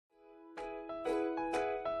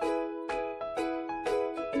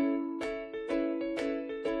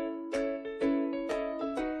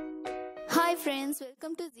Hi friends,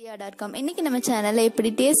 welcome to Zoya.com. இன்னைக்கு நம்ம சேனல்ல எப்படி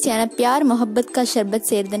டேஸ்டியான பியார் mohabbat का शरबत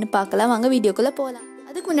செய்யறதுன்னு பார்க்கலாம். வாங்க வீடியோக்குள்ள போலாம்.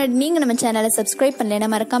 அதுக்கு முன்னாடி நீங்க நம்ம சேனலை சப்ஸ்கிரைப் பண்ணலைனா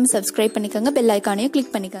மறக்காம சப்ஸ்கிரைப் பண்ணிக்கோங்க. பெல் ஐகானையும்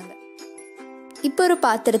கிளிக் பண்ணிக்கோங்க. இப்போ ஒரு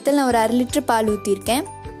பாத்திரத்தில் நான் ஒரு 1/2 லிட்டர் பால் ஊத்தி இருக்கேன்.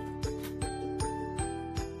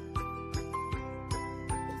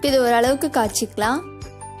 இது ஒரு அளவுக்கு காய்ச்சிக்கலாம்.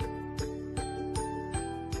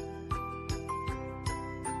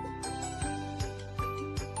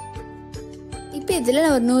 இப்போ இதில்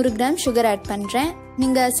நான் ஒரு 100 கிராம் சுகர் ஆட் பண்ணுறேன்.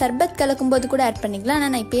 நீங்கள் சர்பத் கலக்கும்போது கூட ஆட் பண்ணிக்கலாம்,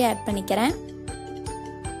 ஆனால் நான் இப்போயே ஆட் பண்ணிக்கிறேன்.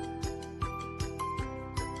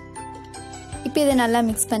 இப்போ இதை நல்லா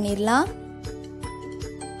மிக்ஸ் பண்ணிடலாம்.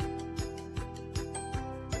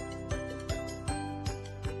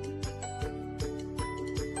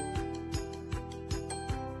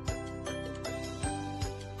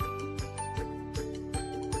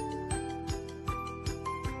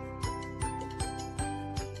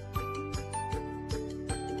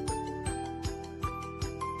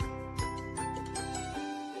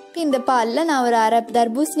 இந்த பாலில் நான் ஒரு 1/2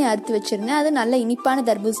 தர்பூசணி அறுத்து வச்சிருந்தேன். அது நல்ல இனிப்பான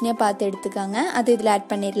தர்பூசணியாக பார்த்து எடுத்துக்காங்க. அது இதில் ஆட்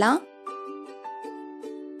பண்ணிடலாம்.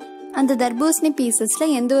 அந்த தர்பூசணி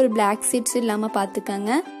பீசஸில் எந்த ஒரு பிளாக் சீட்ஸ் இல்லாமல்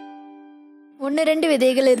பார்த்துக்காங்க. 1-2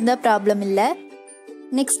 விதைகள் இருந்தால் ப்ராப்ளம் இல்லை.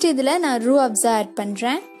 நெக்ஸ்ட் இதில் நான் ரூ afzah ஆட்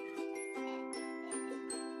பண்ணுறேன்.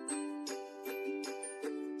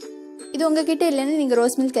 இது உங்ககிட்ட இல்லைன்னு நீங்கள்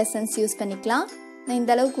ரோஸ் மில்க் எசன்ஸ் யூஸ் பண்ணிக்கலாம். நான்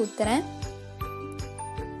இந்த அளவுக்கு ஊற்றுறேன்.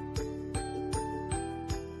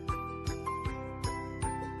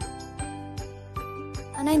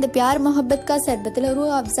 ஆனால் இந்த பியார் mohabbat का शरबத்தில் ரூ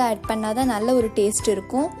afzah ஆட் பண்ணாதான் நல்ல ஒரு டேஸ்ட்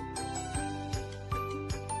இருக்கும்.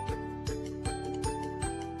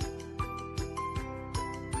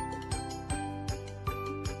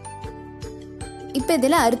 இப்போ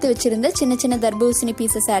இதில் அறுத்து வச்சிருந்த சின்ன சின்ன தர்பூசணி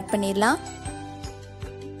பீசஸ் ஆட் பண்ணிடலாம்.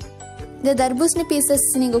 இந்த தர்பூசணி பீசஸ்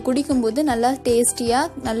நீங்கள் குடிக்கும்போது நல்லா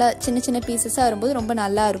டேஸ்டியாக நல்லா சின்ன சின்ன பீசஸாக வரும்போது ரொம்ப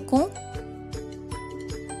நல்லா இருக்கும்.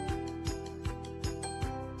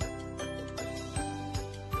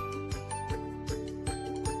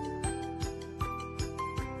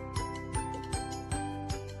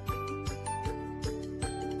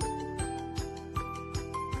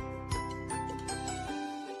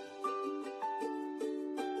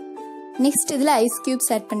 நெக்ஸ்ட் இதில் ஐஸ் கியூப்ஸ்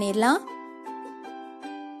ஆட் பண்ணிடலாம்.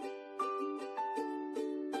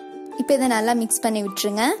 இப்போ இதை நல்லா மிக்ஸ் பண்ணி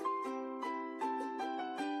விட்டுருங்க.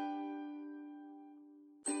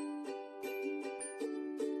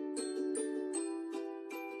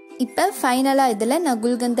 இப்போ ஃபைனலாக இதில் நான்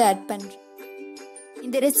குல்கந்த் ஆட் பண்ணுறேன்.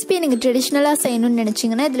 இந்த ரெசிபியை நீங்கள் ட்ரெடிஷ்னலாக செய்யணும்னு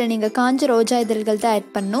நினச்சிங்கன்னா இதில் நீங்கள் காஞ்ச ரோஜா இதழ்கள் தான்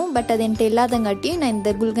ஆட் பண்ணணும். பட் அது என்கிட்ட இல்லாதங்காட்டியும் நான்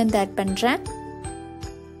இந்த குல்கந்த் ஆட் பண்ணுறேன்.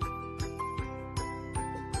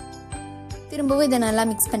 திரும்பவும் இதை நல்லா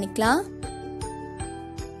மிக்ஸ் பண்ணிக்கலாம்.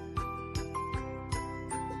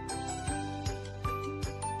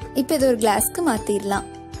 இப்போ இது ஒரு கிளாஸ்க்கு மாத்திடலாம்.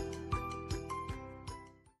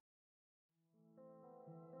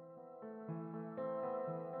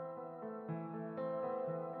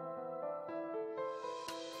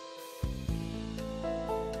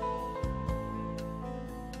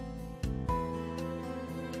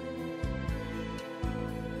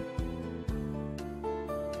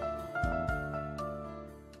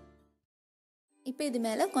 இப்போ இது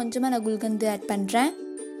மேலே கொஞ்சமாக நான் குல்கந்து ஆட் பண்ணுறேன்.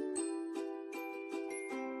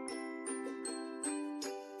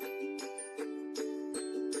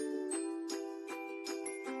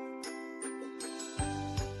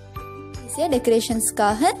 ஈஸியாக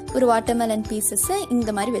டெக்கரேஷன்ஸ்க்காக ஒரு வாட்டர்மெலன் பீசஸை இந்த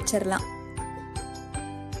மாதிரி வச்சிடலாம்.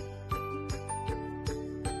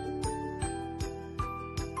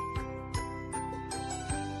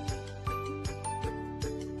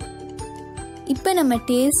 இப்போ நம்ம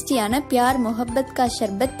டேஸ்டியான பியார் mohabbat का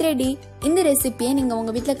शरबत ரெடி. இந்த ரெசிபியை நீங்கள்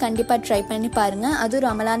உங்கள் வீட்டில் கண்டிப்பாக ட்ரை பண்ணி பாருங்கள். அதுவும்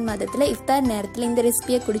ரமலான் மாதத்தில் இஃப்தார் நேரத்தில் இந்த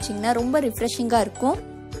ரெசிபியை குடிச்சிங்கன்னா ரொம்ப ரிஃப்ரெஷிங்காக இருக்கும்,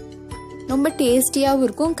 ரொம்ப டேஸ்டியாகவும்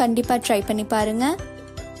இருக்கும். கண்டிப்பாக ட்ரை பண்ணி பாருங்கள்.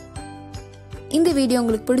 இந்த வீடியோ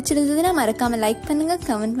உங்களுக்கு பிடிச்சிருந்ததுன்னா மறக்காமல் லைக் பண்ணுங்கள்,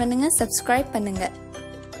 கமெண்ட் பண்ணுங்கள், சப்ஸ்கிரைப் பண்ணுங்கள்.